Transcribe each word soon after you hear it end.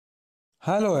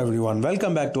Hello everyone,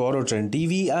 welcome back to Auto Trend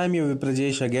TV. I'm your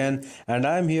Viprajesh again, and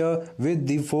I'm here with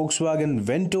the Volkswagen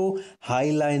Vento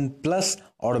Highline Plus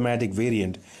automatic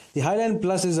variant. The Highline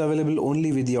Plus is available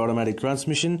only with the automatic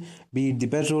transmission, be it the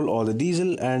petrol or the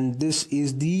diesel, and this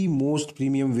is the most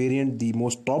premium variant, the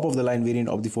most top of the line variant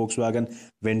of the Volkswagen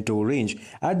Vento range.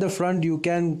 At the front, you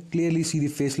can clearly see the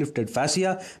facelifted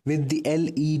fascia with the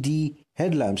LED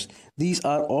headlamps. These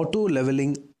are auto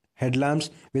leveling headlamps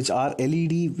which are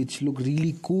LED, which look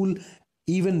really cool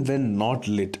even when not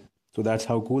lit. So that's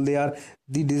how cool they are.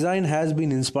 The design has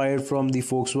been inspired from the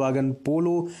Volkswagen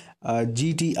Polo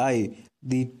GTI,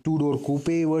 the two-door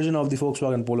coupe version of the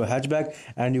Volkswagen Polo hatchback,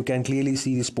 and you can clearly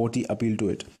see the sporty appeal to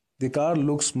it. The car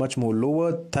looks much more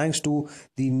lower thanks to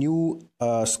the new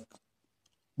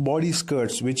body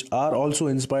skirts, which are also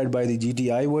inspired by the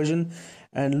GTI version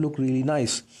and look really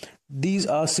nice. These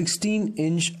are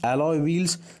 16-inch alloy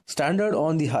wheels, standard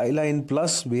on the Highline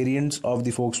Plus variants of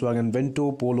the Volkswagen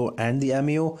Vento, Polo and the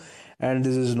Ameo, and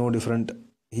this is no different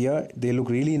here. They look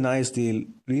really nice. They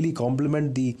really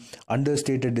complement the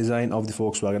understated design of the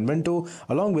Volkswagen Vento.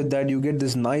 Along with that, you get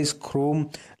this nice chrome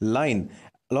line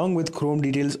along with chrome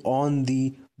details on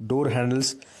the door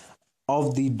handles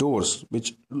of the doors,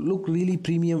 which look really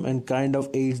premium and kind of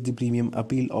aids the premium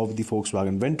appeal of the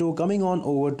Volkswagen Vento. Coming on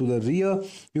over to the rear,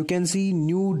 you can see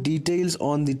new details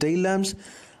on the tail lamps.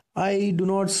 I do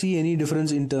not see any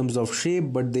difference in terms of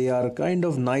shape, but they are kind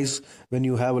of nice when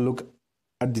you have a look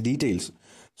at the details.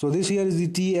 So this here is the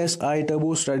TSI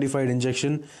turbo stratified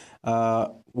injection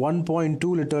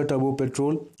 1.2 liter turbo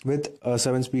petrol with a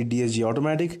 7-speed DSG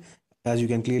automatic. As you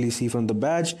can clearly see from the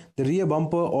badge, the rear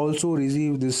bumper also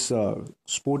received this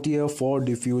sportier Ford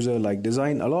diffuser like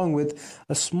design, along with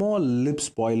a small lip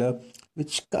spoiler,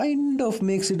 which kind of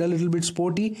makes it a little bit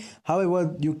sporty.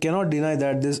 However, you cannot deny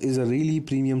that this is a really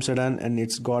premium sedan and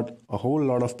it's got a whole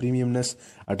lot of premiumness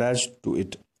attached to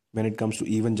it when it comes to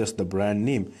even just the brand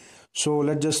name. So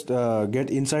let's just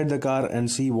get inside the car and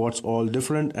see what's all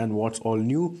different and what's all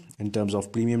new in terms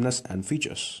of premiumness and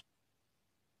features.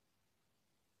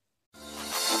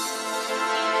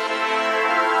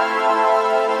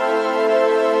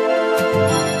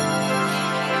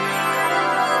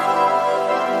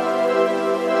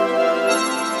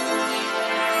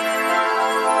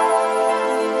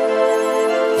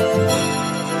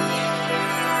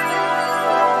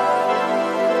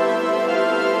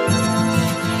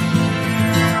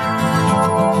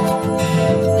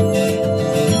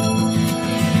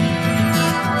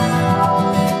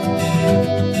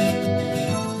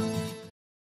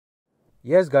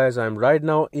 Yes guys, I'm right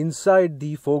now inside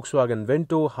the Volkswagen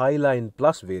Vento Highline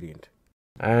Plus variant.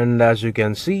 And as you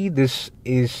can see, this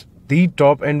is the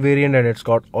top end variant and it's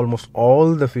got almost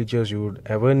all the features you would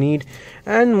ever need.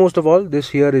 And most of all, this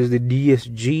here is the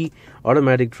DSG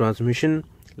automatic transmission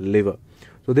lever.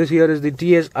 So this here is the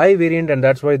TSI variant and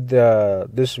that's why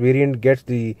this variant gets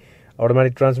the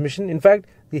automatic transmission. In fact,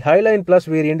 the Highline Plus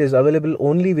variant is available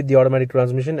only with the automatic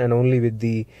transmission and only with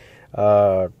the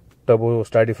turbo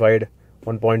stratified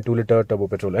 1.2 liter turbo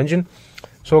petrol engine.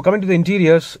 So coming to the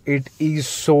interiors, it is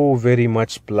so very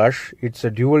much plush. It's a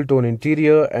dual tone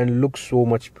interior and looks so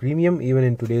much premium even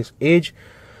in today's age.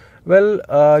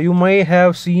 Well, you may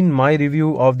have seen my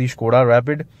review of the Skoda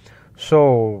Rapid,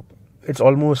 so it's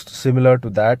almost similar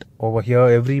to that. Over here,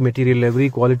 every material,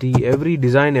 every quality, every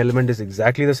design element is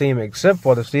exactly the same except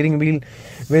for the steering wheel,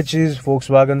 which is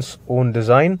Volkswagen's own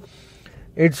design.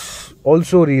 It's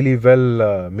also really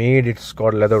well made. It's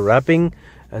got leather wrapping.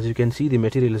 As you can see, the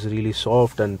material is really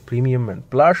soft and premium and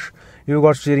plush. You've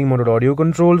got steering mounted audio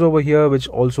controls over here, which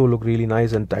also look really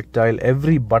nice and tactile.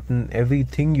 Every button,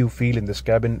 everything you feel in this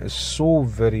cabin is so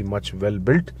very much well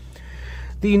built.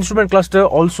 The instrument cluster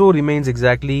also remains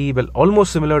exactly, well,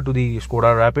 almost similar to the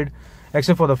Skoda Rapid,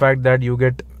 except for the fact that you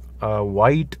get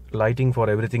white lighting for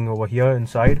everything over here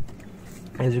inside.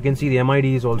 As you can see, the MID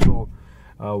is also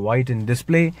white in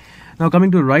display. Now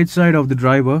coming to the right side of the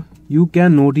driver, you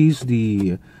can notice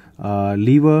the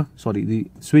the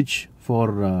switch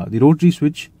for the rotary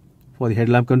switch for the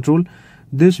headlamp control.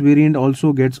 This variant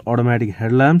also gets automatic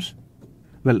headlamps.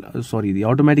 Well, the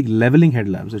automatic leveling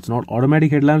headlamps. It's not automatic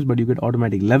headlamps, but you get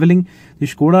automatic leveling. The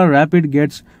Skoda Rapid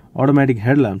gets automatic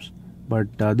headlamps, but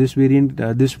this variant,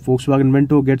 this Volkswagen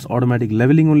Vento gets automatic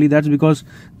leveling only. That's because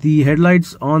the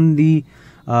headlights on the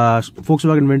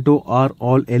Volkswagen Vento are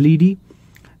all LED,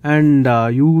 and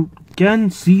you can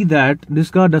see that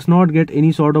this car does not get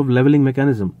any sort of leveling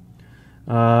mechanism.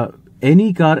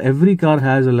 Every car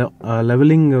has a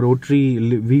leveling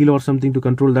rotary wheel or something to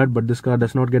control that, but this car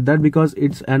does not get that because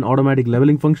it's an automatic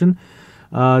leveling function.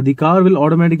 The car will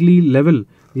automatically level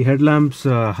the headlamp's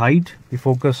height, the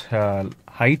focus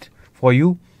height for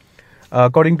you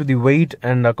according to the weight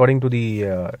and according to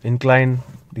the incline,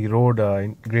 the road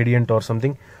gradient or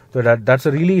something. So that's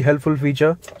a really helpful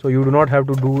feature. So you do not have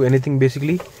to do anything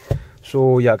basically.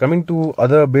 So yeah, coming to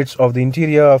other bits of the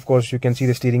interior, of course you can see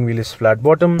the steering wheel is flat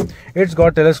bottom. It's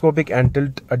got telescopic and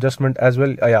tilt adjustment as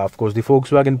well. Yeah, of course the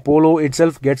Volkswagen Polo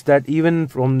itself gets that even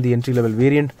from the entry level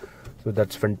variant. So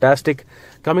that's fantastic.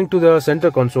 Coming to the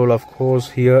center console, of course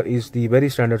here is the very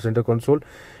standard center console.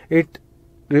 It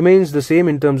remains the same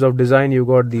in terms of design. You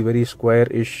got the very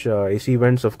square-ish AC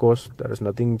vents, of course. There is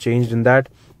nothing changed in that.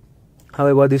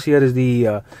 However, this here is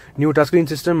the new touchscreen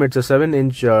system. It's a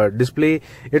 7-inch display.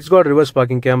 It's got reverse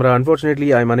parking camera.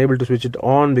 Unfortunately, I'm unable to switch it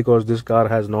on because this car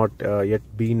has not yet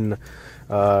been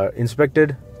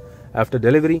inspected after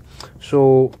delivery.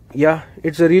 So yeah,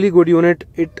 it's a really good unit.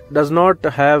 It does not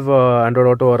have Android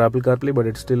Auto or Apple CarPlay, but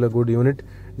it's still a good unit.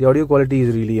 The audio quality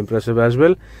is really impressive as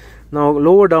well. Now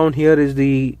lower down here is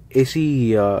the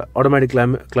AC automatic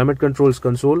climate controls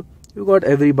console. You got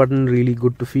every button really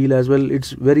good to feel as well.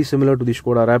 It's very similar to the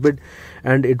Skoda Rapid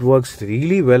and it works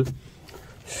really well.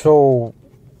 So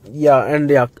yeah, and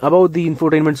yeah, about the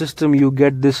infotainment system, you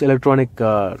get this electronic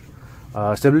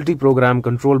stability program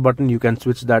control button. You can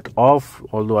switch that off,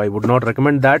 although I would not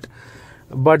recommend that.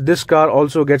 But this car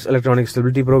also gets electronic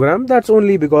stability program. That's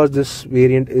only because this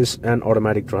variant is an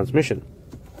automatic transmission.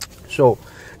 So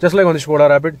just like on the Skoda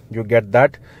Rapid, you get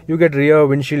that. You get rear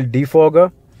windshield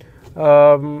defogger.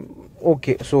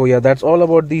 Okay, so yeah, that's all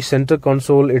about the center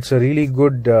console. It's a really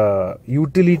good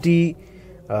utility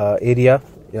area.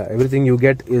 Yeah, everything you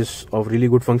get is of really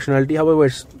good functionality. However,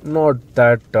 it's not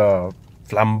that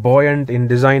flamboyant in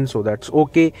design, so that's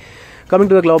okay. Coming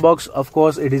to the glove box, of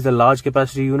course, it is a large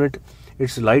capacity unit.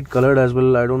 It's light colored as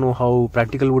well. I don't know how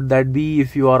practical would that be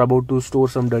if you are about to store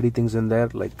some dirty things in there,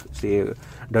 like say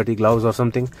dirty gloves or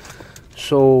something.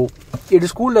 So it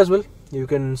is cooled as well. You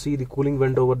can see the cooling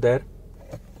vent over there.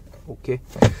 Okay,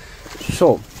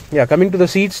 so yeah, coming to the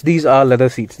seats, these are leather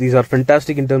seats. These are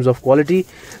fantastic in terms of quality.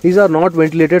 These are not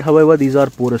ventilated, however these are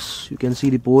porous. You can see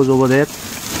the pores over there.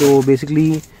 So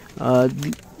basically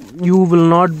you will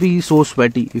not be so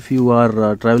sweaty if you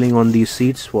are traveling on these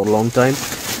seats for a long time.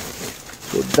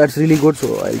 So that's really good.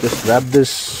 So I'll just grab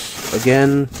this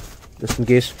again just in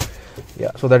case,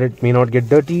 yeah, so that it may not get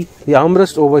dirty. The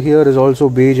armrest over here is also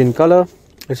beige in color.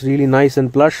 It's really nice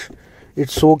and plush.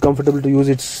 It's so comfortable to use.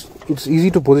 It's easy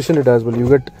to position it as well. You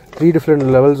get 3 different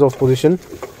levels of position.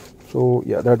 So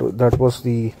yeah, this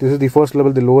is the first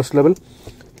level, the lowest level.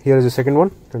 Here is the second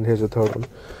one, and here's the third one.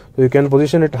 So you can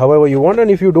position it however you want,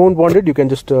 and if you don't want it, you can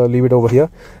just leave it over here.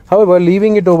 However,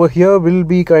 leaving it over here will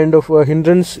be kind of a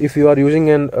hindrance if you are using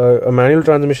a manual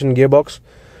transmission gearbox.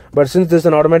 But since this is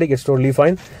an automatic, it's totally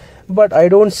fine. But I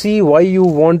don't see why you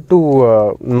want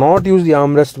to not use the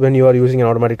armrest when you are using an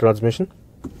automatic transmission.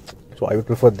 So I would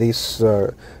prefer that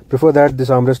this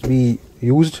armrest be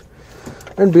used.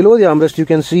 And below the armrest, you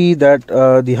can see that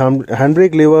the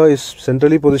handbrake lever is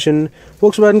centrally positioned.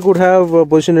 Volkswagen could have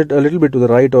positioned it a little bit to the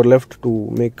right or left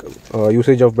to make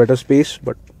usage of better space,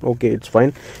 but okay, it's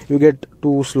fine. You get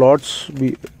 2 slots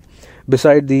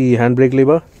beside the handbrake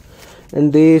lever,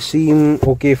 and they seem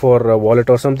okay for a wallet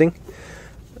or something.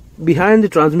 Behind the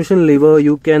transmission lever,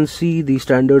 you can see the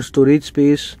standard storage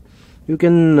space. You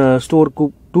can store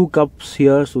 2 cups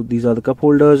here, so these are the cup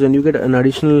holders, and you get an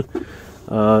additional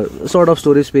sort of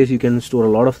storage space. You can store a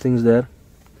lot of things there.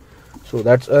 So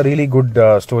that's a really good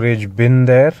storage bin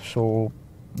there. So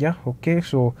yeah, okay,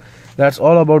 so that's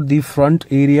all about the front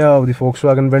area of the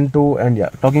Volkswagen Vento. And yeah,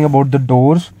 talking about the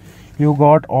doors, you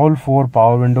got all 4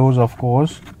 power windows. Of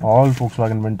course, all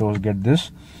Volkswagen Ventos get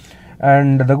this.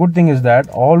 And the good thing is that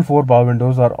all 4 power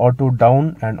windows are auto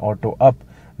down and auto up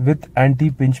with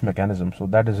anti-pinch mechanism. So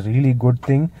that is really good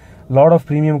thing. A lot of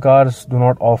premium cars do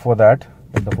not offer that,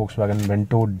 but the Volkswagen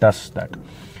Vento does that.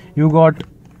 You got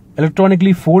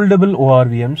electronically foldable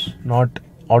ORVMs, not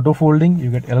auto folding.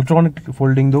 You get electronic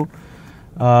folding though.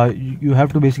 You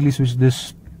have to basically switch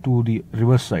this to the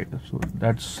reverse side. So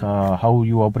that's how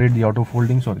you operate the auto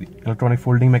folding, sorry, the electronic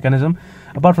folding mechanism.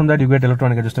 Apart from that, you get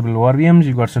electronic adjustable ORVMs.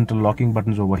 You got central locking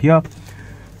buttons over here,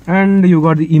 and you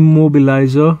got the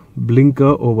immobilizer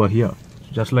blinker over here.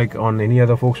 Just like on any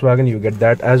other Volkswagen, you get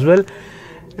that as well.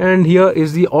 And here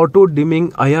is the auto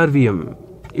dimming IRVM.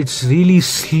 It's really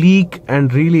sleek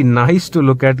and really nice to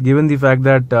look at, given the fact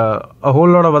that a whole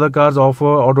lot of other cars offer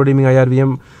auto dimming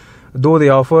IRVM, though they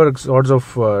offer sorts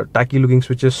of tacky looking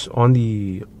switches on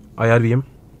the IRVM.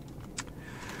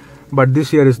 But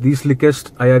this here is the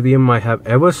slickest IRVM I have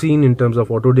ever seen in terms of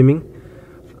auto dimming.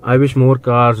 I wish more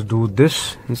cars do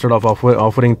this instead of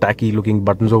offering tacky looking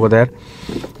buttons over there.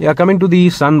 Yeah, coming to the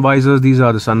sun visors, these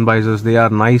are the sun visors. They are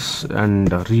nice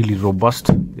and really robust.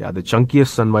 Yeah, the chunkiest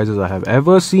sun visors I have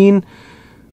ever seen.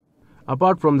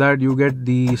 Apart from that, you get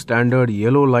the standard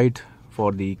yellow light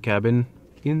for the cabin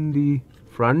in the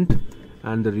front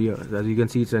and the rear. As you can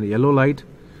see, it's a yellow light.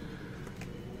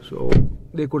 So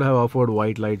they could have offered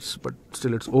white lights, but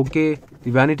still it's okay.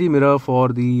 The vanity mirror for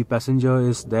the passenger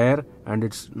is there and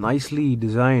it's nicely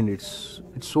designed. It's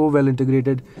so well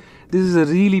integrated. This is a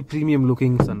really premium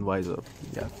looking sun visor.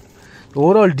 Yeah, the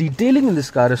overall detailing in this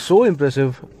car is so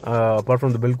impressive. Apart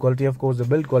from the build quality, of course, the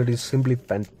build quality is simply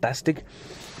fantastic.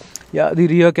 Yeah, the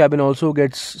rear cabin also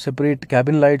gets separate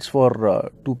cabin lights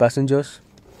for 2 passengers,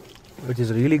 which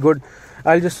is really good.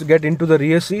 I'll just get into the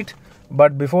rear seat.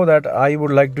 But before that, I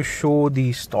would like to show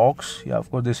the stalks. Yeah,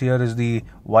 of course, this here is the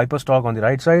wiper stalk on the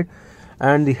right side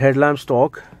and the headlamp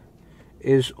stalk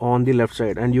is on the left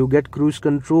side, and you get cruise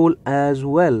control as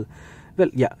well. Well,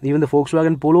 yeah, even the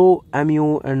Volkswagen Polo,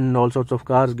 Amio and all sorts of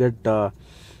cars get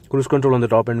cruise control on the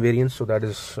top end variants, so that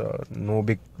is no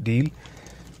big deal.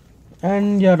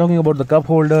 And yeah, talking about the cup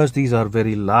holders, these are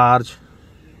very large.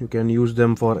 You can use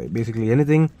them for basically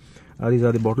anything. These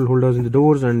are the bottle holders in the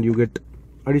doors, and you get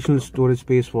additional storage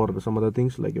space for some other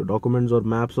things like your documents or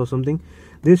maps or something.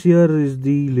 This here is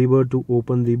the lever to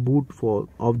open the boot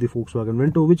of the Volkswagen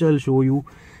Vento, which I'll show you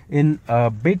in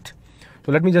a bit.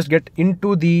 So let me just get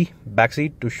into the back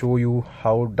seat to show you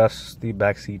how does the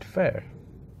back seat fare.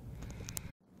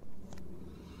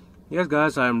 Yes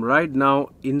guys, I am right now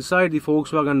inside the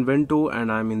Volkswagen Vento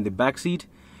and I'm in the back seat.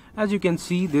 As you can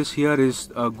see, this here is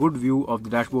a good view of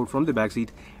the dashboard from the back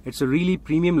seat. It's a really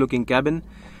premium looking cabin.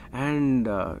 And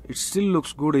it still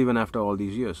looks good even after all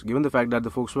these years, given the fact that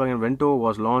the Volkswagen Vento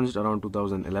was launched around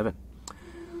 2011.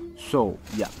 So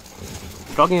yeah,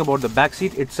 talking about the back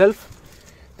seat itself,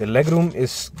 the legroom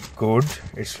is good.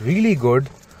 It's really good.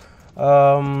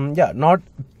 Yeah, not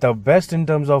the best in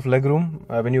terms of legroom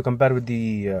when you compare with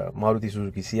the Maruti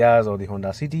Suzuki Ciaz or the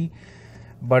Honda City,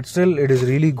 but still it is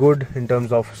really good in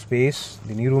terms of space.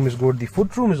 The knee room is good. The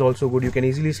foot room is also good. You can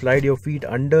easily slide your feet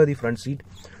under the front seat.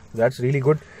 That's really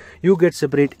good. You get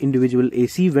separate individual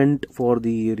AC vent for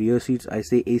the rear seats. I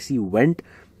say AC vent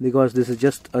because this is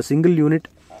just a single unit,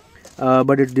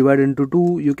 but it's divided into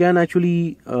 2. You can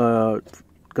actually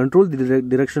control the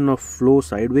direction of flow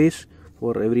sideways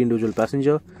for every individual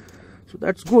passenger, so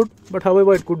that's good. But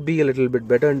however, it could be a little bit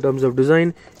better in terms of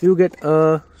design. You get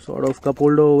a sort of cup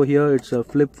holder over here. It's a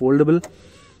flip foldable.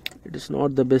 It is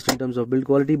not the best in terms of build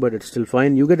quality, but it's still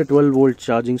fine. You get a 12-volt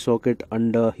charging socket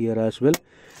under here as well.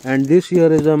 And this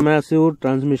here is a massive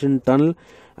transmission tunnel.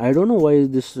 I don't know why is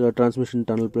this transmission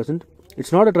tunnel present.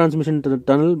 It's not a transmission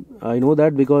tunnel. I know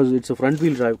that because it's a front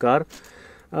wheel drive car.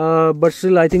 But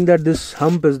still, I think that this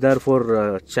hump is there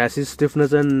for chassis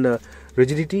stiffness and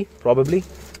rigidity, probably.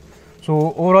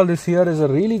 So overall, this here is a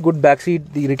really good back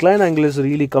seat. The recline angle is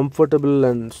really comfortable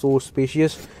and so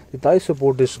spacious. The thigh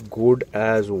support is good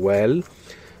as well.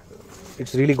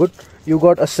 It's really good. You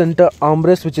got a center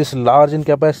armrest which is large in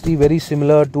capacity, very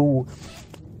similar to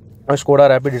a Skoda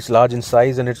Rapid. It's large in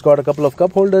size and it's got a couple of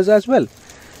cup holders as well.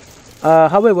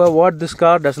 However, what this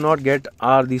car does not get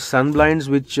are the sun blinds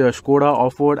which Skoda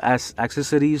offered as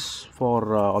accessories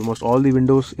for almost all the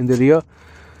windows in the rear.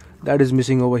 That is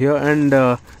missing over here. And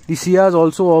the Ciaz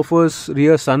also offers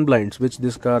rear sun blinds, which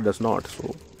this car does not.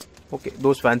 So okay,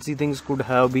 those fancy things could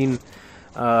have been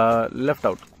left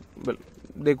out. Well,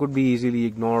 they could be easily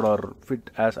ignored or fit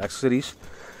as accessories.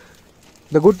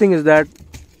 The good thing is that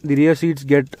the rear seats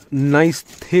get nice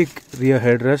thick rear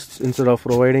headrests instead of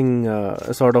providing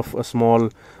a sort of a small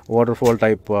waterfall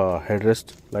type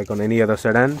headrest like on any other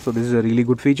sedan. So this is a really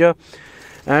good feature.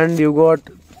 And you got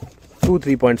 2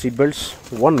 3-point seat belts,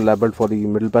 one lap belt for the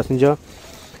middle passenger,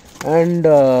 and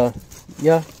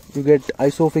yeah, you get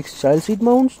isofix child seat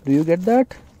mounts. Do you get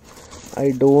that?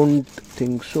 I don't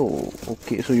think so.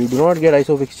 Okay, so you do not get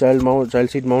isofix child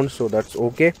seat mounts, so that's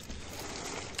okay.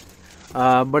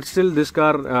 But still, this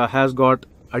car has got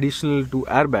additional 2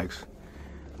 airbags.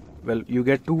 Well, you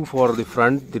get 2 for the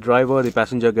front, the driver, the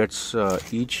passenger gets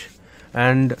each,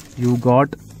 and you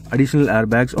got additional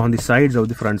airbags on the sides of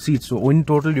the front seats. So in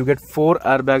total, you get 4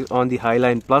 airbags on the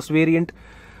Highline Plus variant.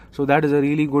 So that is a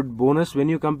really good bonus when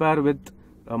you compare with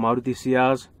Maruti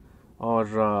Ciaz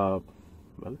or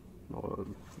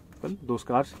those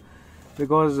cars,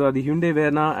 because the Hyundai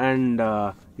Verna and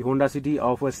the Honda City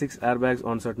offer 6 airbags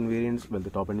on certain variants, well, the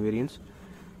top end variants.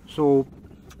 So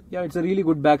yeah, it's a really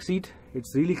good back seat.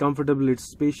 It's really comfortable, it's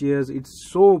spacious, it's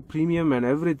so premium, and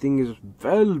everything is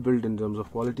well built in terms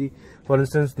of quality. For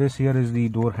instance, this here is the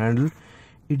door handle.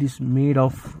 it is made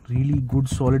of really good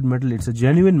solid metal. It's a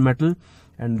genuine metal,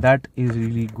 and that is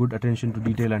really good attention to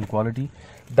detail and quality.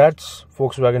 That's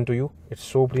Volkswagen to you. It's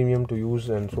so premium to use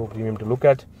and so premium to look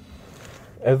at.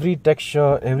 Every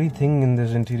texture, everything in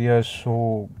this interior is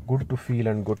so good to feel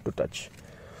and good to touch.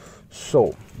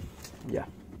 So yeah,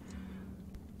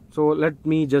 so let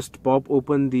me just pop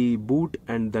open the boot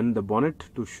and then the bonnet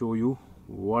to show you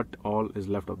what all is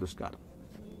left of this car.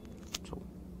 So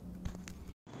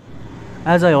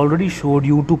as I already showed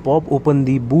you, to pop open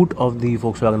the boot of the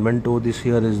Volkswagen Vento, this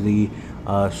here is the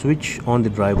switch on the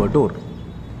driver door.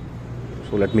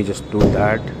 So let me just do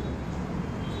that.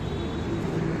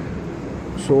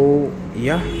 So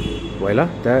yeah, voila,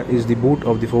 that is the boot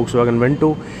of the Volkswagen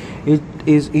Vento. It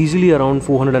is easily around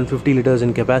 450 liters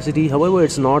in capacity. However,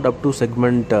 it's not up to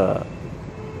segment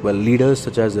leaders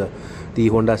such as the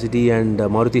Honda City and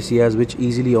Maruti Ciaz, which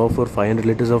easily offer 500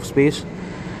 liters of space.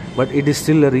 But it is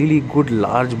still a really good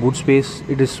large boot space.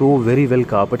 It is so very well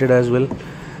carpeted as well,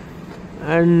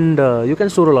 and you can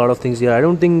store a lot of things here. I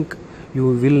don't think you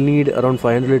will need around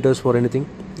 500 liters for anything,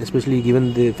 especially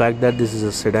given the fact that this is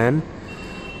a sedan.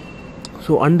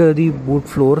 So under the boot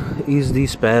floor is the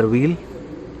spare wheel,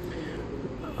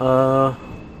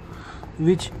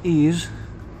 which is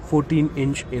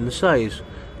 14-inch in size.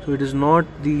 So it is not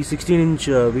the 16-inch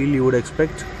wheel you would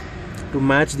expect to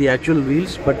match the actual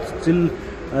wheels, but still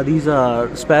these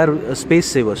are spare space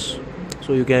savers.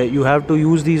 So you have to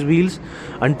use these wheels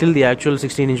until the actual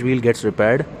 16-inch wheel gets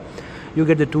repaired. You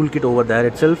get the toolkit over there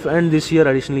itself, and this here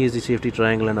additionally is the safety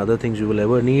triangle and other things you will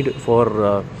ever need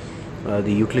for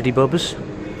the utility purpose.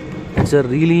 It's a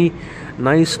really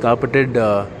nice carpeted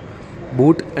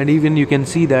boot, and even you can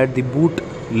see that the boot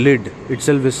lid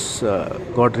itself is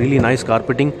got really nice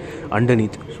carpeting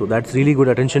underneath. So that's really good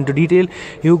attention to detail.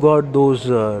 You got those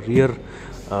rear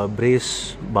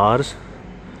brace bars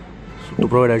to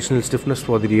provide additional stiffness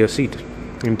for the rear seat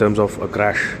in terms of a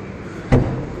crash.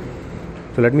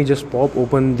 So let me just pop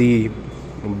open the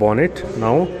bonnet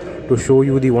now to show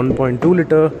you the 1.2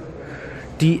 liter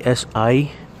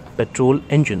TSI petrol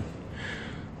engine.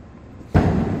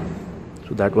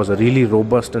 So that was a really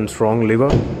robust and strong lever,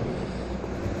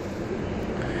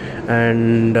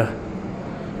 and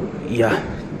yeah,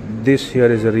 this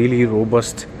here is a really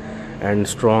robust and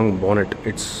strong bonnet.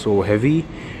 It's so heavy.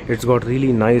 It's got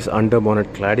really nice under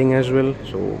bonnet cladding as well,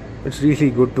 so it's really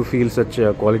good to feel such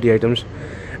quality items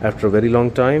after a very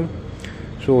long time.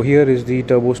 So here is the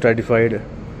turbo stratified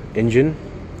engine.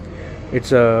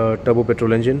 It's a turbo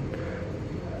petrol engine.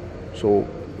 So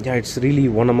yeah, it's really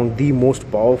one among the most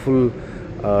powerful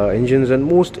engines and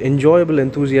most enjoyable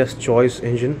enthusiast choice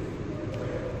engine,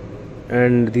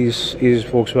 and this is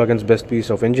Volkswagen's best piece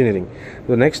of engineering.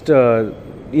 The next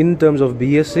in terms of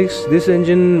BS6, this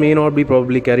engine may not be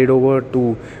probably carried over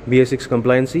to BS6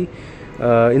 compliancy.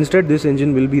 Instead, this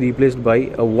engine will be replaced by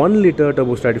a 1 liter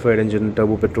turbo stratified engine,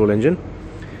 turbo petrol engine,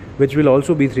 which will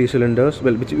also be 3 cylinders.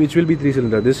 Well, which will be 3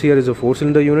 cylinder. This here is a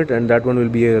 4-cylinder unit, and that one will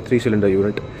be a 3-cylinder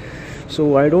unit.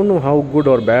 So I don't know how good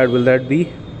or bad will that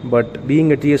be, but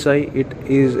being a TSI, it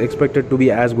is expected to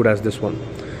be as good as this one.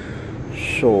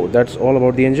 So that's all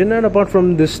about the engine. And apart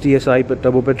from this TSI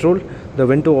turbo petrol, the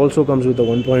Vento also comes with a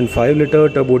 1.5 liter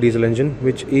turbo diesel engine,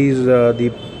 which is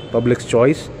the public's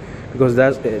choice, because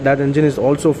that engine is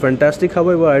also fantastic.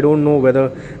 However, I don't know whether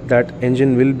that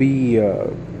engine will be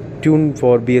tuned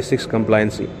for BS6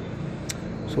 compliancy.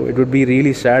 So it would be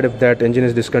really sad if that engine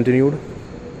is discontinued,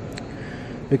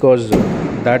 because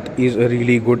that is a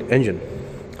really good engine.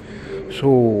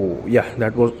 So yeah,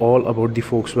 that was all about the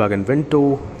Volkswagen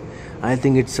Vento. I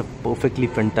think it's a perfectly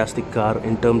fantastic car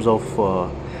in terms of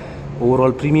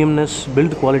overall premiumness,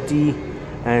 build quality,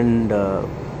 and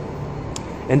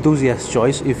enthusiast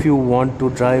choice. If you want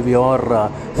to drive your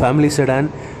family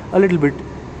sedan a little bit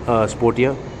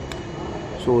sportier,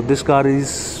 so this car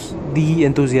is the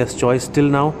enthusiast choice till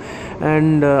now,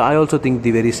 and I also think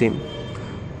the very same.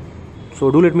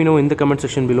 So do let me know in the comment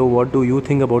section below, what do you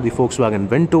think about the Volkswagen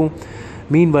Vento.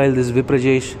 Meanwhile, this is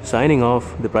Viprajesh signing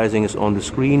off. The pricing is on the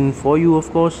screen for you,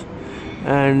 of course,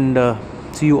 and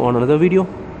see you on another video.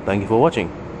 Thank you for watching.